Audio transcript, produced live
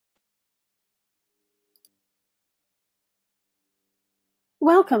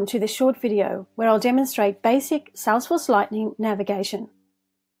Welcome to this short video where I'll demonstrate basic Salesforce Lightning navigation.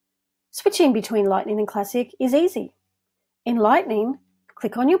 Switching between Lightning and Classic is easy. In Lightning,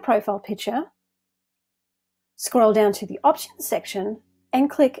 click on your profile picture, scroll down to the Options section and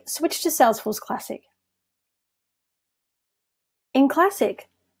click Switch to Salesforce Classic. In Classic,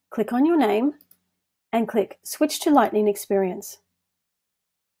 click on your name and click Switch to Lightning Experience.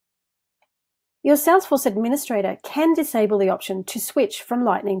 Your Salesforce administrator can disable the option to switch from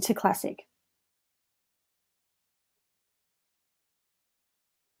Lightning to Classic.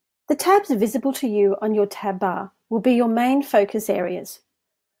 The tabs visible to you on your tab bar will be your main focus areas.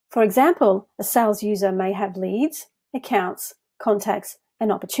 For example, a sales user may have leads, accounts, contacts,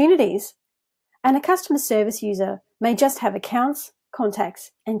 and opportunities, and a customer service user may just have accounts,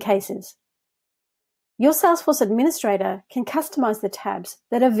 contacts, and cases. Your Salesforce administrator can customize the tabs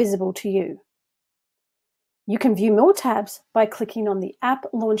that are visible to you. You can view more tabs by clicking on the App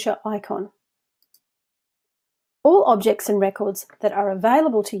Launcher icon. All objects and records that are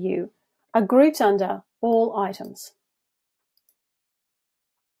available to you are grouped under All Items.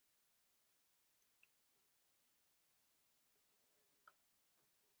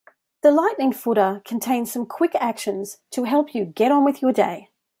 The Lightning footer contains some quick actions to help you get on with your day.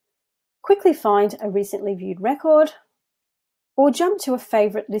 Quickly find a recently viewed record or jump to a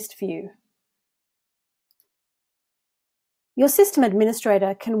favorite list view. Your system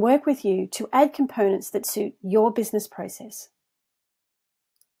administrator can work with you to add components that suit your business process.